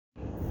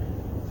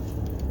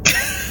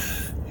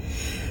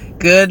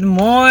Good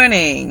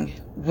morning.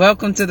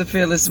 Welcome to the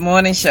Fearless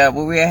Morning Show,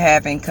 where we are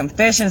having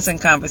confessions and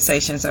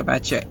conversations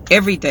about your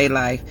everyday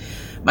life.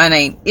 My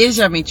name is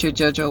Yamitra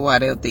Jojo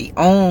Waddell, the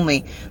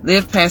only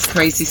Live Past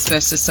Crazy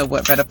specialist. So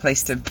what better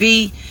place to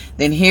be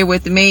than here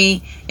with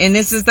me? And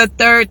this is the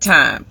third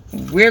time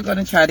we're going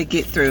to try to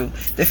get through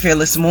the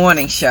Fearless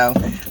Morning Show.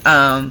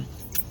 And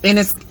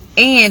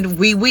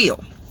we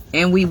will.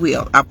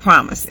 I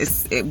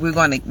promise.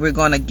 We're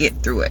gonna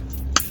get through it.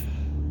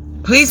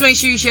 Please make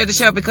sure you share the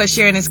show, because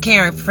sharing is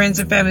caring. Friends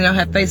and family don't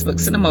have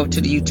Facebook, send them over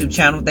to the YouTube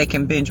channel. They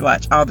can binge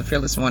watch all the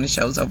Fearless Morning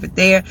shows over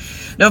there.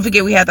 Don't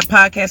forget, we have the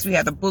podcast, we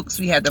have the books,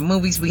 we have the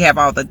movies, we have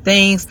all the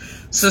things.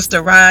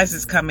 Sister Rise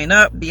is coming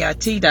up,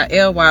 bit.ly/Sister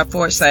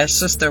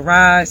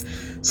Rise.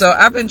 So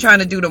I've been trying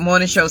to do the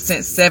morning show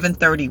since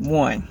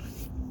 7:31.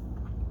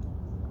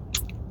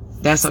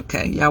 That's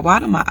okay. Y'all, why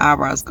do my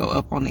eyebrows go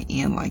up on the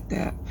end like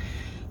that?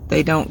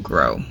 They don't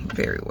grow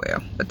very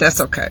well, but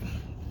that's okay.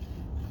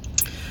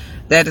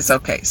 That is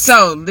okay.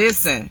 So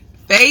listen,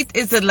 faith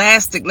is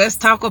elastic. Let's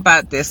talk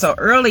about this. So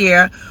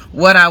earlier,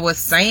 what I was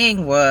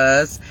saying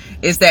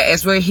is that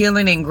as we're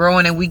healing and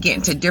growing and we get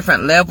into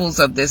different levels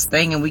of this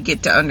thing and we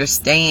get to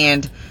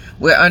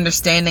we're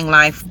understanding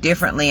life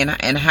differently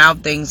and how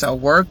things are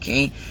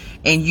working.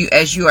 And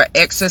as you are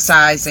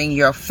exercising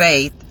your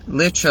faith,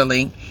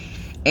 literally,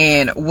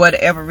 and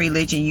whatever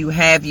religion you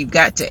have, you've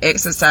got to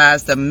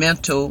exercise the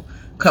mental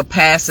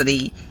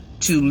capacity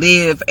to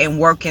live and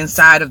work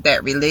inside of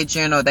that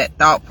religion or that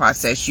thought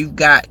process. You've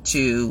got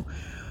to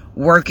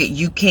work it.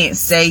 You can't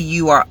say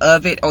you are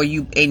of it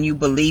and you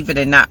believe it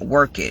and not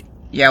work it.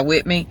 Y'all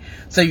with me?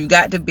 So you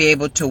got to be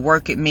able to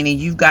work it, meaning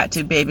you've got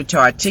to be able to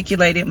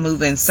articulate it,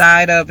 move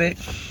inside of it,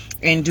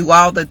 and do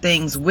all the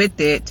things with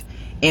it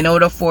in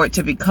order for it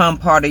to become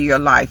part of your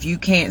life. You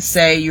can't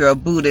say you're a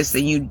Buddhist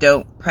and you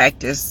don't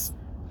practice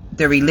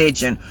the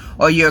religion,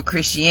 or you're a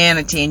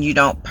Christianity and you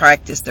don't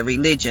practice the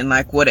religion.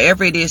 Like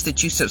whatever it is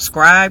that you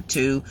subscribe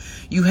to,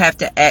 you have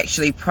to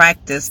actually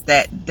practice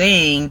that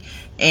thing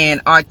and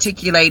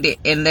articulate it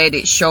and let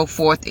it show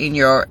forth in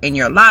your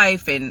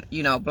life, and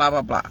blah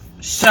blah blah.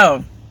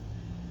 So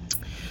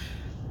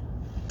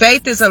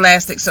faith is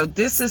elastic. So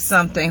this is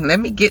something, let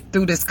me get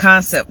through this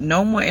concept,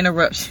 no more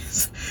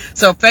interruptions.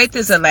 So faith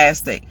is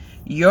elastic.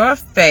 Your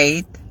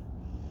faith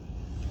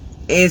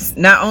is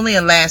not only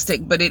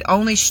elastic, but it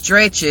only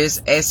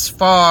stretches as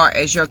far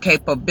as your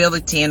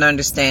capability and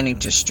understanding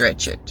to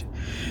stretch it.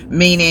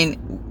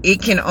 Meaning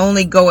it can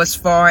only go as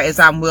far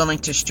as I'm willing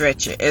to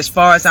stretch it, as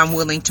far as I'm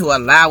willing to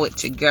allow it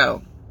to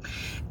go.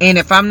 And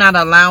if I'm not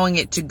allowing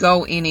it to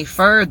go any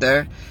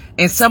further,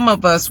 and some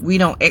of us, we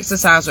don't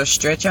exercise or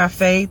stretch our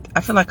faith.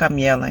 I feel like I'm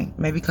yelling,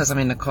 maybe because I'm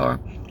in the car.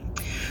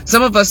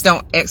 Some of us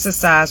don't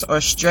exercise or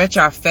stretch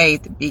our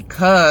faith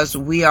because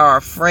we are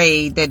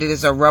afraid that it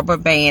is a rubber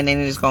band and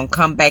it is going to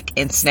come back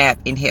and snap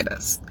and hit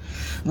us.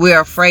 We're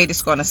afraid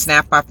it's going to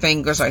snap our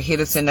fingers or hit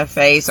us in the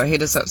face or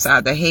hit us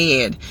upside the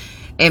head.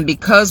 And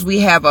because we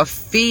have a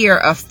fear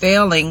of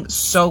failing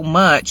so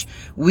much,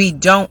 we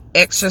don't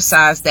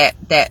exercise that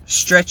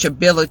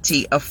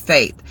stretchability of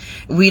faith.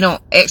 We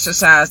don't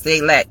exercise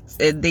the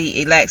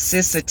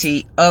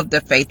elasticity of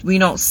the faith. We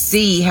don't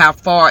see how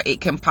far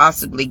it can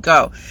possibly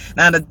go.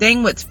 Now, the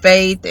thing with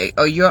faith,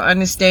 or your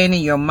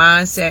understanding, your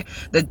mindset,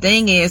 the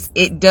thing is,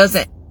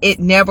 it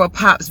never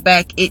pops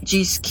back. It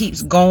just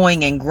keeps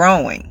going and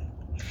growing.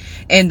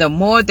 And the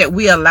more that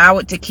we allow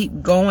it to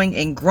keep going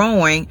and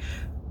growing,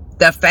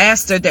 the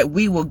faster that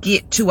we will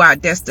get to our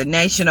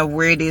destination of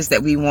where it is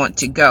that we want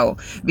to go.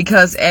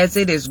 Because as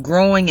it is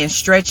growing and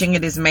stretching,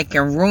 it is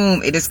making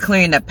room. It is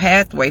clearing the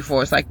pathway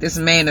for us. Like this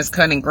man is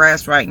cutting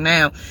grass right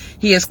now.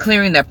 He is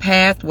clearing the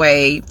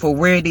pathway for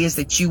where it is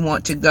that you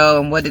want to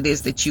go and what it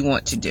is that you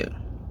want to do.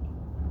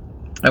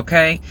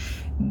 Okay?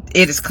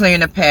 It is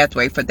clearing a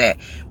pathway for that.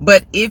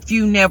 But if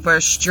you never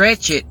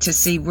stretch it to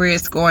see where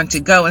it's going to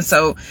go, and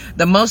so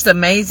the most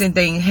amazing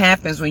thing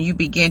happens when you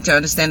begin to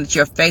understand that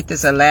your faith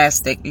is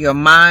elastic, your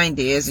mind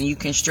is, and you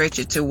can stretch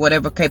it to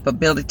whatever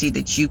capability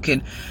that you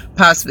can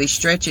possibly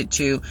stretch it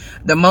to.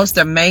 The most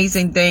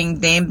amazing thing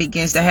then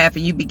begins to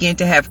happen. You begin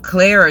to have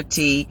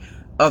clarity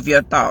of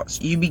your thoughts.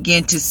 You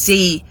begin to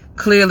see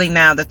clearly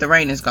now that the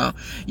rain is gone.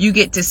 You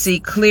get to see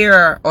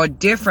clearer or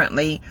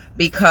differently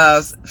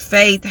because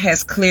faith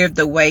has cleared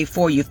the way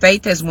for you.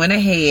 Faith has went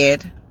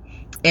ahead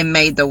and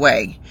made the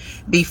way.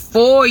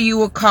 Before you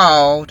were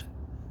called,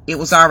 it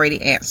was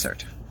already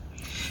answered.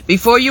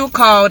 Before you were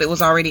called, it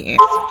was already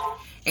answered.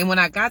 And when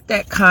I got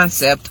that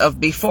concept of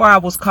before I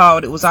was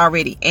called, it was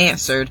already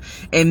answered,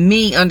 and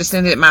me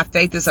understanding that my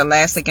faith is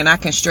elastic and I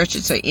can stretch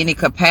it to any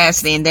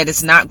capacity and that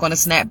it's not going to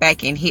snap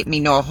back and hit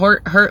me nor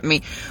hurt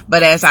me.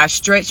 But as I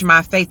stretch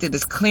my faith, it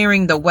is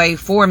clearing the way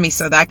for me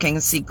so that I can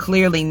see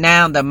clearly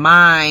now the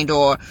mind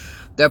or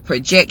the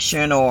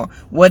projection or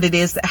what it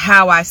is,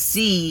 how I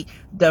see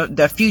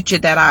the future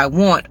that I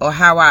want, or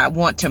how I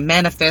want to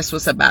manifest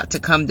what's about to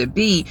come to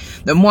be.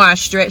 The more I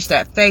stretch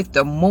that faith,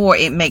 the more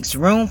it makes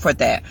room for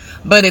that.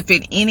 But if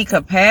in any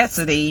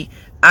capacity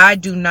I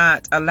do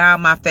not allow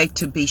my faith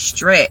to be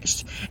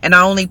stretched and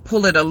I only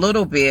pull it a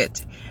little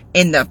bit,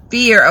 And the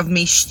fear of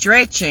me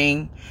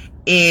stretching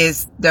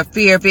is the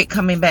fear of it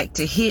coming back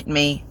to hit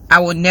me. I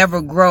will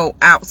never grow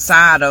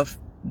outside of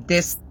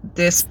this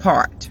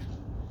part.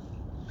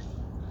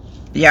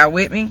 Y'all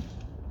with me?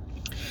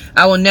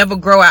 I will never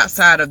grow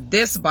outside of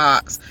this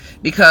box,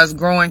 because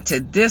growing to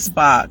this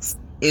box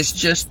is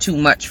just too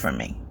much for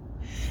me.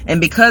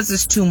 And because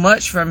it's too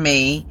much for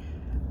me,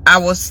 I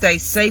will stay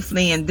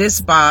safely in this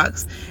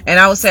box, and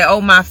I will say,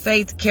 oh, my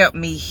faith kept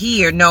me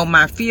here. No,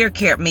 my fear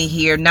kept me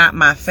here, not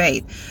my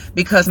faith.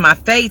 Because my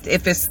faith,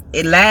 if it's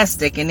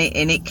elastic and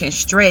it can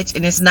stretch,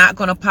 and it's not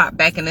going to pop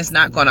back, and it's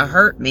not going to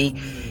hurt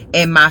me,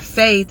 and my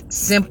faith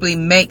simply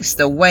makes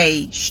the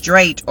way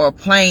straight or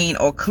plain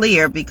or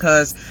clear,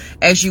 because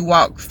as you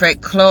walk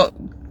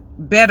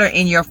better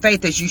in your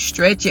faith, as you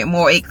stretch it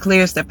more, it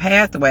clears the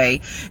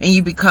pathway, and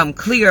you become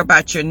clear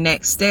about your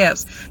next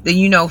steps. Then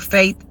you know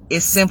faith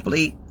is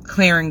simply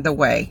clearing the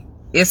way.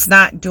 It's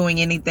not doing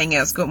anything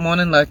else. Good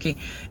morning, Lucky.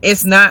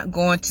 It's not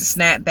going to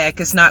snap back.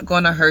 It's not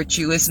going to hurt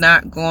you. It's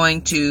not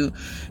going to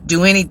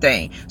do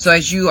anything. So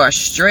as you are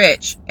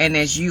stretched, and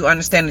as you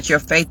understand that your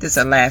faith is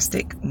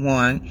elastic,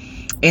 1,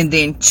 and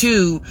then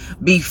 2,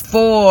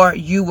 before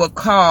you were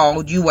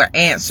called, you were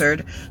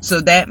answered.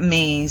 So that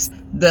means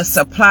the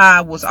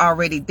supply was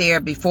already there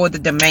before the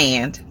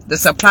demand. The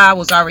supply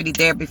was already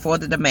there before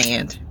the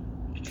demand.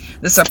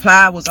 The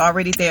supply was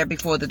already there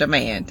before the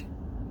demand.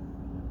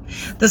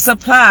 The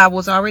supply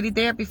was already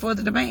there before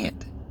the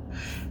demand.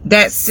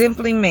 That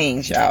simply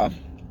means, y'all,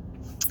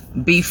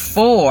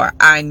 before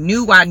I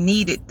knew I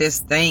needed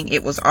this thing,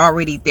 it was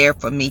already there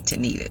for me to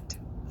need it.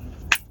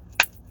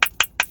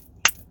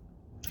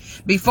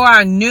 Before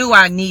I knew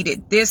I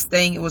needed this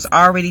thing, it was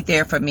already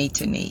there for me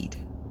to need.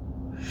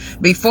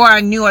 Before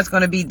I knew I was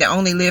going to be the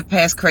only Live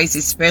Past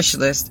Crazy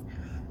specialist,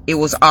 it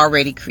was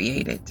already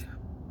created.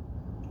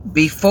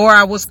 Before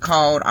I was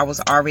called, I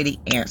was already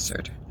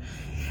answered.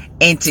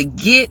 And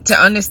to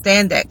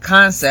understand that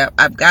concept,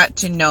 I've got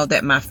to know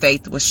that my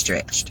faith was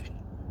stretched.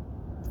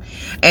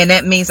 And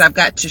that means I've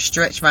got to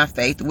stretch my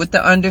faith with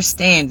the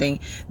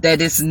understanding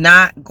that it's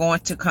not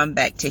going to come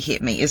back to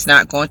hit me. It's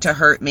not going to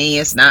hurt me.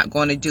 It's not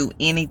going to do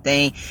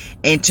anything.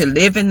 And to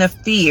live in the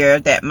fear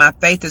that my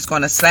faith is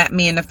going to slap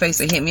me in the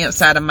face and hit me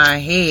upside of my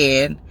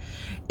head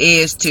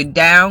is to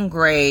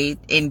downgrade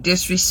and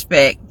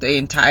disrespect the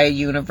entire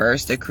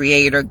universe, the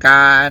Creator,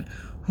 God,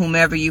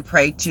 whomever you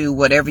pray to,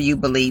 whatever you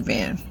believe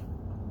in.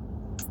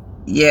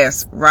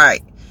 Yes,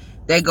 right.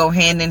 They go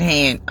hand in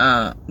hand,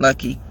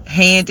 Lucky.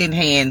 Hand in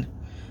hand.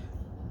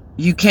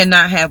 You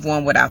cannot have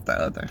one without the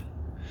other.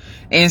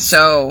 And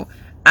so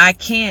I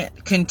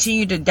can't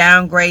continue to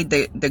downgrade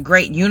the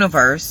great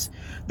universe,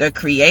 the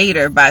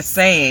Creator, by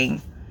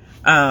saying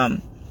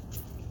that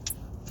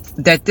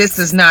this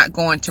is not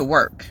going to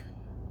work.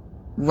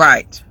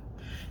 Right.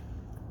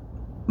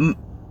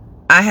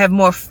 I have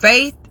more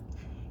faith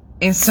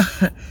in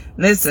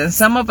listen,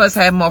 some of us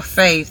have more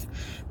faith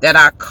that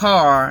our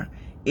car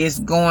is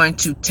going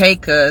to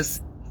take us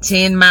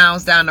 10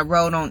 miles down the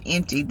road on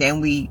empty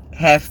than we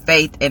have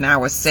faith in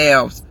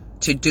ourselves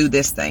to do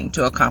this thing,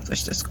 to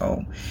accomplish this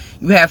goal.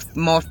 You have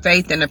more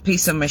faith in a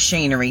piece of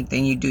machinery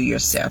than you do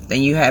yourself,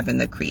 than you have in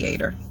the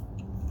Creator.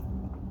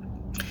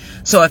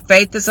 So if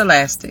faith is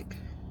elastic,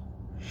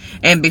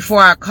 and before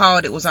I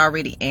called, it was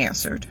already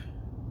answered,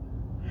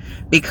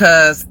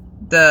 because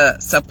the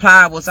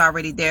supply was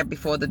already there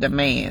before the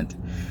demand.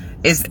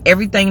 Is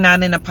everything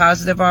not in a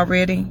positive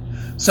already?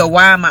 So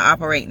why am I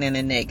operating in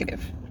a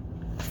negative?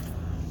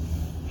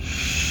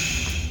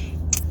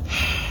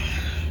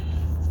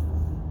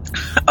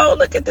 Oh,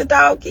 look at the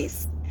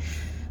doggies.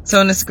 So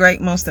on this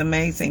great, most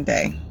amazing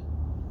day,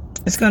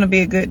 it's going to be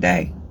a good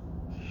day.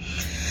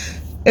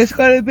 It's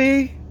going to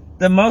be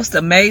the most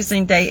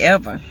amazing day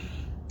ever.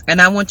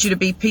 And I want you to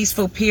be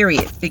peaceful,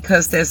 period,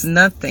 because there's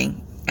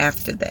nothing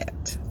after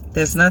that.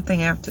 There's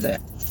nothing after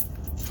that.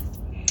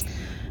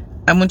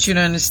 I want you to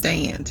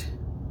understand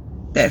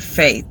that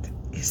faith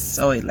is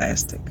so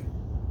elastic.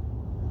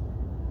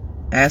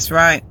 That's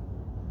right.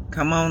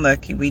 Come on,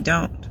 Lucky. We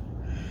don't.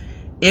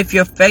 If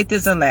your faith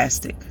is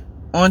elastic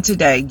on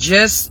today,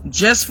 just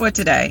for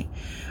today,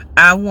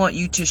 I want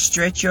you to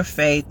stretch your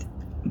faith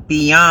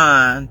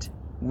beyond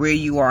where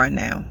you are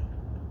now.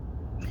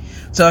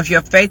 So if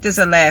your faith is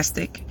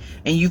elastic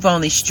and you've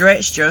only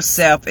stretched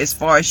yourself as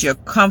far as you're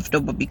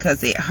comfortable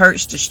because it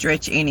hurts to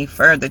stretch any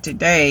further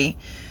today,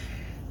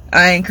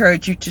 I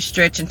encourage you to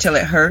stretch until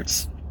it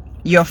hurts.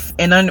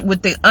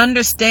 With the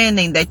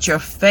understanding that your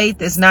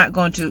faith is not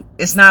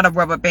it's not a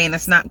rubber band.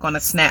 It's not going to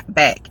snap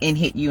back and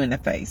hit you in the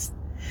face.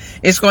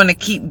 It's going to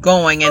keep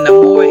going. And the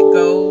more it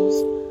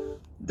goes,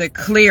 the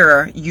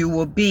clearer you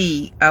will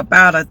be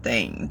about a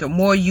thing. The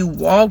more you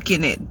walk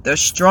in it, the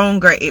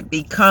stronger it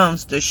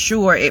becomes, the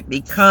surer it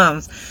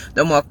becomes,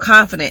 the more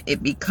confident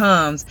it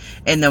becomes,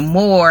 and the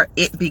more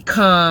it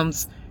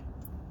becomes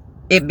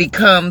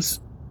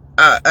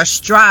a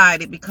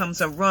stride, it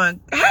becomes a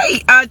run.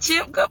 Hey,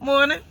 Chip, good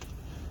morning.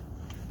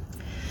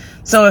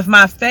 So if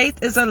my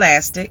faith is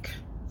elastic,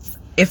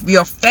 if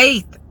your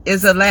faith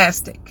is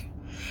elastic,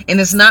 And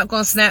it's not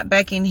going to snap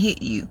back and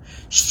hit you.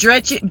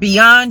 Stretch it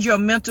beyond your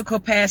mental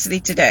capacity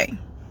today.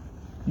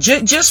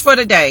 Just for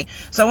the day.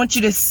 So I want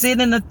you to sit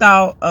in the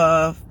thought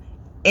of,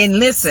 and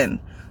listen,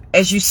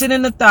 as you sit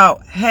in the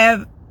thought,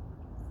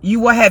 you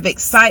will have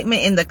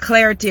excitement and the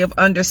clarity of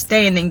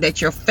understanding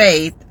that your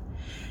faith,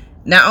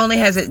 not only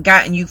has it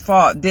gotten you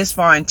this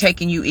far and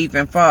taken you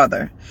even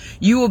farther,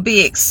 you will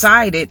be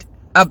excited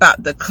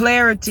about the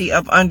clarity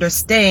of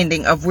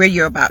understanding of where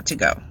you're about to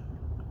go.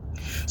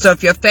 So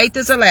if your faith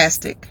is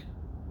elastic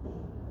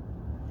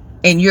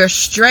and you're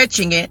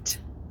stretching it,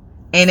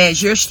 and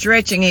as you're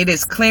stretching it,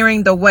 it's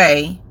clearing the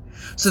way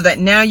so that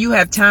now you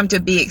have time to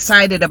be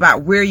excited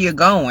about where you're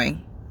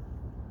going,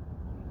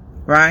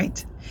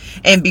 right?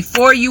 And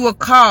before you were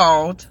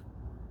called,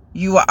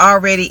 you were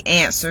already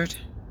answered,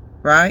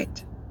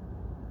 right?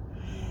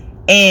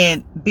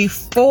 And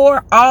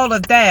before all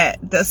of that,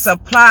 the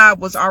supply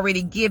was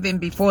already given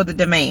before the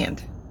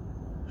demand.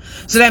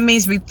 So that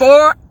means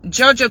before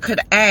JoJo could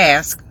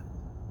ask,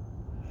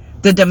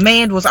 the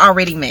demand was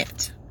already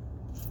met.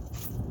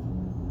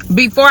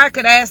 Before I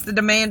could ask the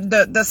demand,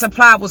 the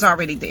supply was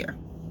already there.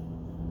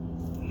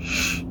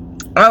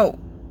 Oh,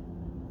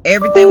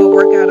 everything will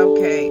work out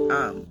okay.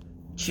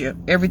 Chip,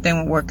 everything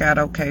will work out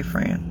okay,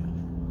 friend.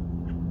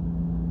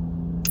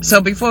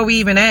 So before we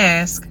even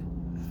ask,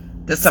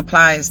 the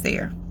supply is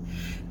there.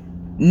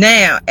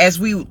 Now, as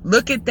we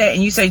look at that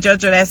and you say,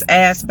 JoJo, that's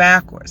ass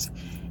backwards.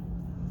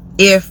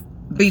 If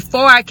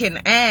before I can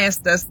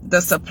ask,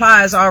 the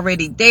supply is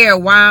already there,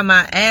 why am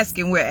I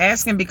asking? We're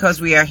asking because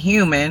we are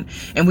human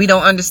and we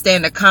don't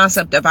understand the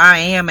concept of I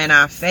am and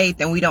our faith,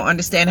 and we don't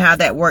understand how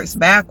that works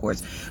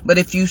backwards. But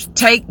if you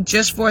take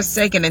just for a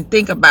second and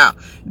think about,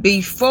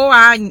 before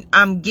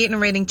I'm getting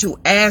ready to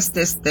ask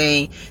this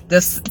thing,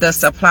 the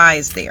supply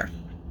is there.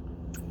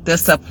 The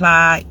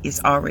supply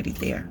is already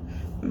there.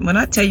 When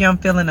I tell you I'm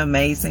feeling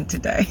amazing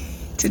today,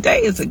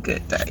 today is a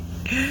good day.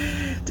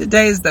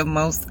 Today is the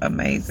most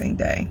amazing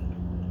day.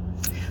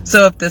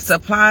 So if the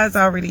supply is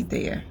already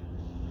there,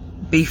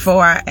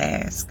 before I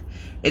ask,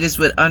 it is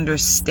with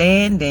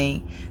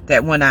understanding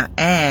that when I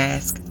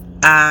ask,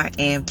 I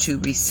am to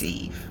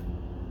receive.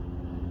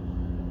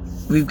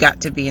 We've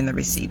got to be in the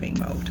receiving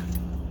mode.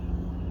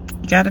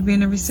 You got to be in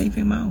the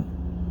receiving mode.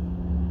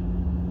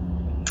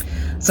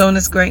 So on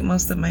this great,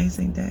 most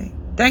amazing day,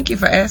 thank you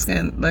for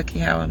asking, Lucky,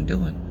 how I'm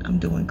doing. I'm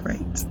doing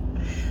great.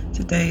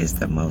 Today is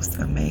the most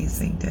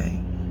amazing day.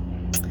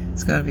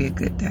 It's going to be a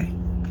good day.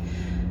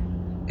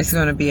 It's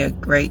going to be a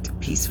great,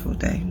 peaceful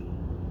day.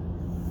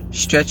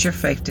 Stretch your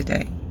faith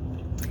today.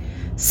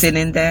 Sit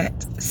in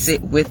that.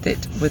 Sit with it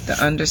with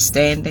the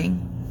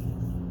understanding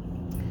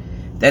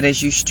that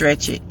as you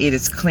stretch it, it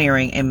is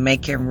clearing and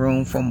making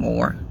room for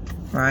more,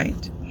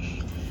 right?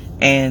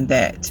 And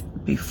that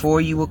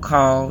before you were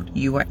called,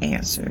 you were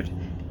answered.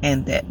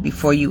 And that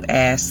before you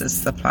asked, the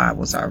supply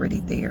was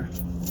already there.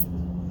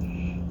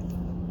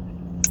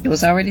 It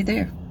was already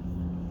there.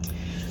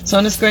 So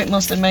on this great,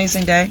 most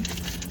amazing day,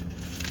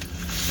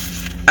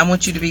 I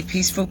want you to be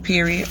peaceful,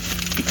 period,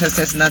 because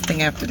there's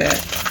nothing after that.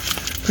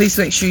 Please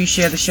make sure you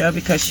share the show,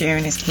 because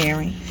sharing is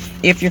caring.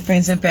 If your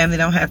friends and family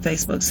don't have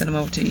Facebook, send them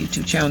over to the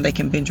YouTube channel. They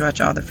can binge watch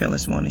all the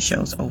Fearless Morning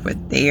shows over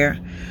there.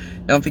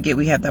 Don't forget,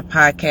 we have the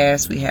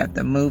podcast, we have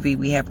the movie,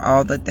 we have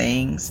all the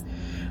things.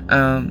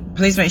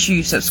 Please make sure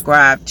you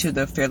subscribe to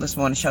the Fearless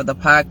Morning Show, the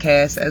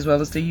podcast, as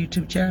well as the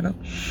YouTube channel.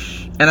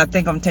 And I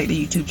think I'm going to take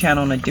the YouTube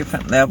channel on a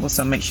different level,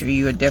 so make sure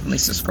you are definitely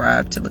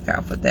subscribed to look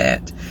out for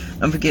that.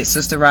 Don't forget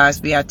Sister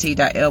Rise,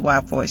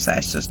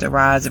 bit.ly/Sister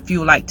Rise. If you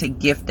would like to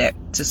gift that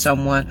to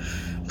someone,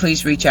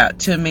 please reach out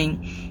to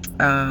me.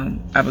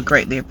 I would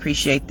greatly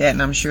appreciate that,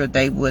 and I'm sure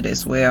they would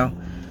as well.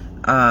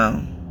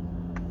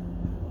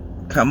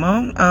 Come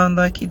on,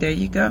 Lucky, there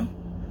you go.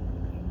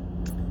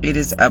 It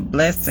is a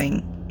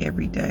blessing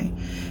every day.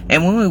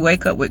 And when we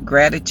wake up with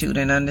gratitude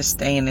and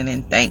understanding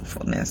and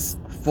thankfulness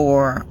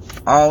for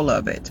all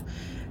of it,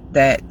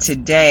 that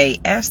today,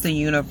 ask the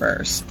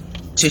universe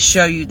to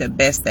show you the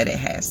best that it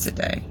has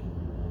today.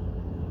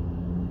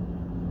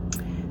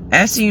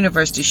 Ask the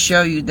universe to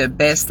show you the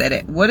best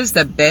what is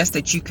the best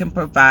that you can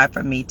provide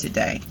for me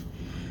today.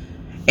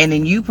 And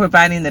in you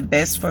providing the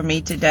best for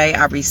me today,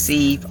 I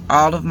receive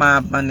all of my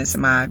abundance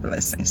and my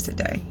blessings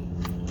today.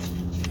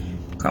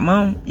 Come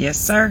on. Yes,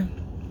 sir.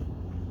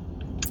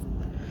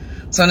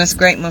 So on this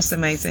great, most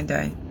amazing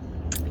day,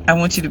 I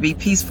want you to be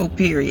peaceful,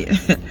 period.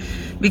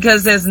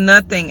 Because there's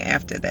nothing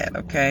after that,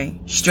 okay?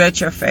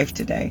 Stretch your faith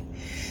today.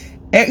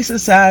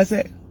 Exercise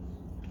it.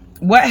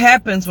 What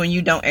happens when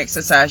you don't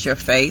exercise your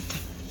faith?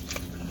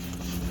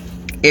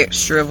 It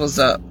shrivels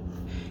up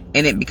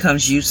and it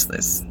becomes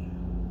useless.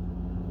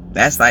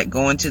 That's like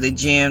going to the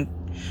gym.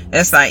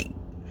 That's like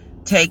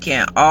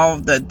taking all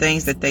the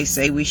things that they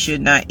say we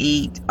should not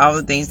eat, all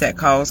the things that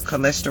cause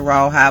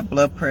cholesterol, high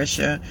blood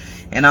pressure,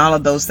 and all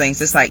of those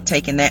things. It's like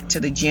taking that to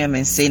the gym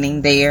and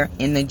sitting there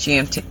in the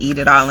gym to eat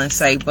it all and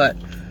say, but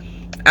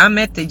I'm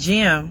at the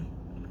gym.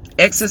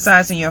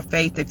 Exercising your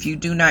faith, if you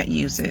do not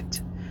use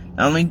it,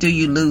 not only do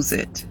you lose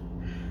it,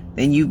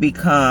 then you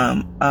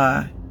become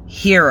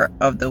hearer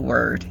of the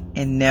word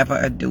and never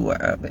a doer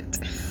of it.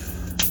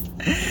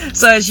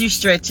 So as you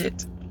stretch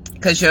it,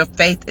 because your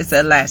faith is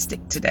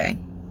elastic today,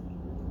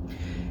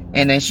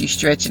 and as you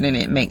stretch it, and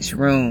it makes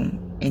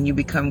room, and you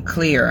become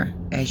clearer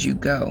as you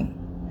go.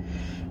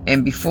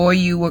 And before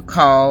you were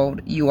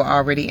called, you were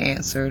already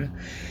answered.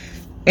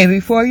 And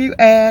before you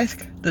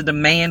asked, the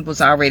demand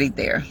was already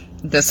there.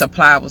 The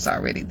supply was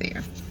already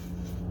there.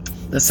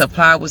 The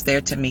supply was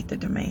there to meet the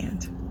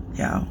demand.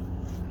 Y'all,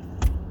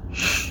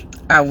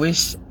 I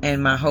wish,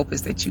 and my hope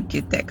is that you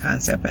get that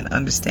concept and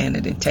understand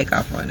it and take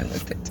off running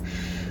with it,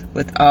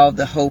 with all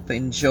the hope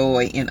and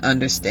joy and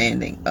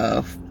understanding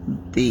of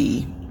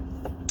the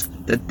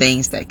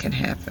things that can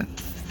happen.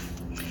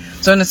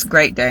 So it's a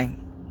great day.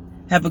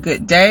 Have a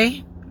good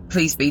day.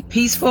 Please be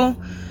peaceful.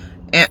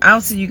 And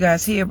I'll see you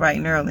guys here bright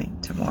and early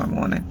tomorrow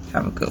morning.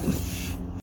 Have a good one.